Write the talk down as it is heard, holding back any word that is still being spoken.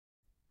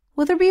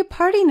Will there be a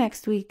party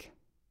next week?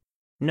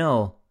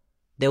 No,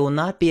 there will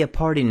not be a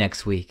party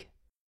next week.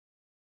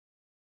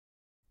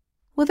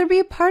 Will there be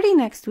a party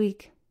next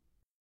week?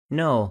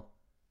 No,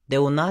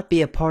 there will not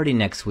be a party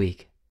next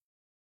week.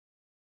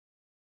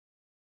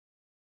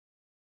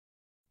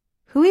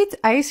 Who eats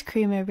ice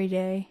cream every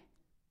day?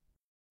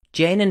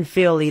 Jane and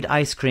Phil eat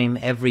ice cream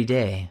every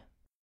day.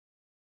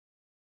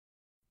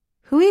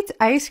 Who eats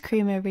ice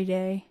cream every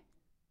day?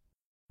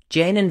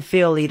 Jane and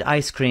Phil eat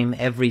ice cream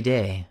every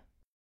day.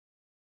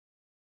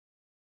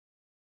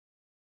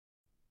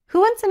 Who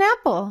wants an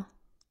apple?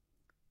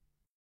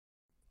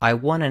 I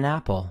want an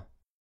apple.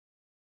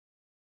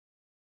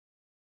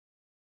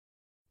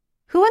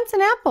 Who wants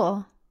an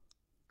apple?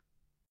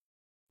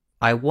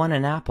 I want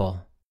an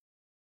apple.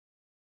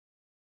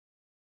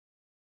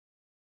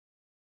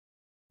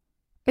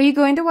 Are you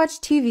going to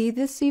watch TV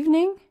this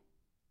evening?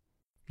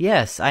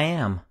 Yes, I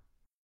am.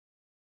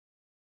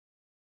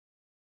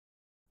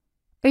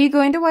 Are you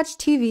going to watch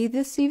TV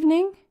this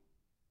evening?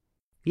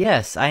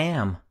 Yes, I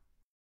am.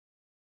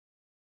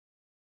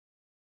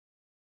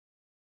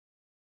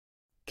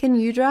 Can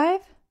you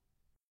drive?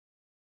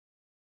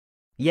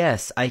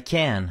 Yes, I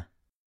can.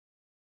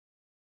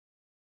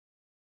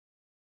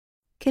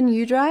 Can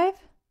you drive?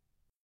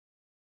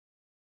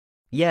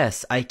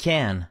 Yes, I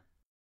can.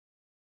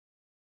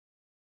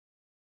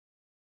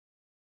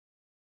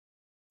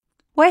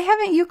 Why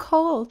haven't you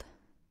called?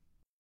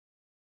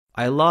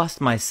 I lost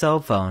my cell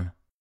phone.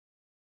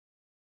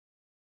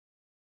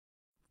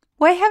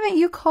 Why haven't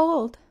you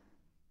called?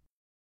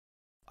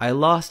 I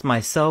lost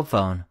my cell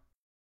phone.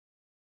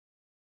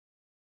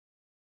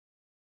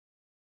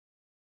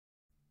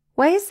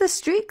 Why is the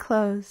street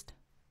closed?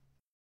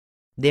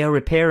 They are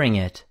repairing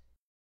it.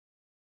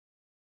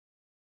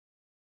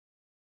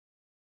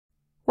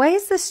 Why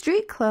is the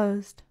street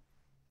closed?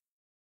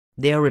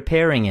 They are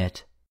repairing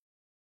it.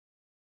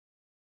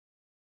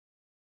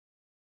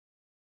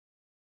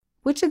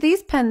 Which of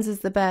these pens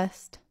is the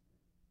best?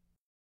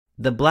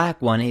 The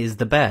black one is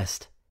the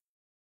best.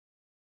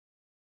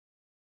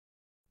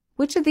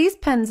 Which of these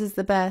pens is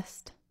the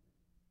best?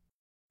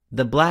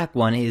 The black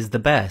one is the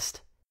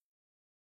best.